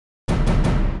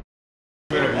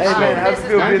Hey man, how's it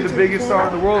feel being the biggest star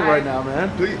in the world right now,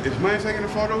 man? Please, is Maya taking a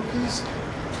photo, please?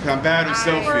 I'm bad at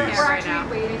selfies. We're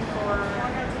actually waiting for.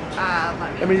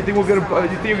 I mean, you think you'll get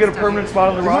a permanent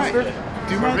spot on the roster?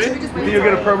 Do you mind taking? You think you'll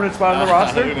get a permanent spot on the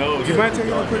roster? Do you mind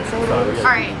taking a quick photo? All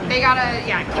right, they gotta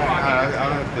keep walking. I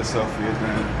don't have the selfies,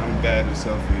 man. I'm bad at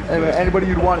selfies. Hey man, anybody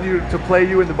you'd want you to play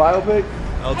you in the biopic?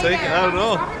 I'll take it. I don't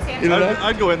know. You know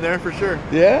I'd go in there for sure.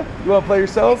 Yeah? You want to play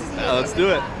yourself? Yeah, let's do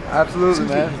it. Absolutely,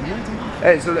 man.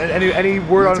 Hey, so any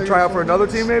word on a tryout for another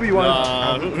team, maybe? You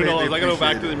want? Who knows? I gotta go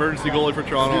back to the emergency goalie for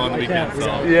Toronto on the weekend.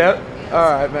 So. Yeah.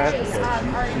 All right, man.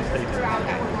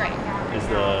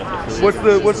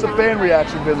 What's the fan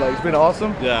reaction been like? It's been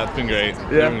awesome. Yeah, it's been great.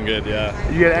 Yeah. It's been good.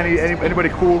 Yeah. You get anybody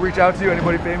cool reach out to you?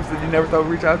 Anybody famous that you never thought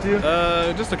would reach out to you?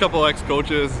 Just a couple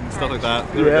ex-coaches and stuff like that.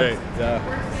 They were great. Yeah.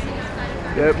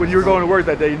 Yeah. When you were going to work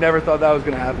that day, you never thought that was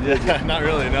gonna happen. Yeah. Not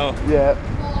really. No. Yeah.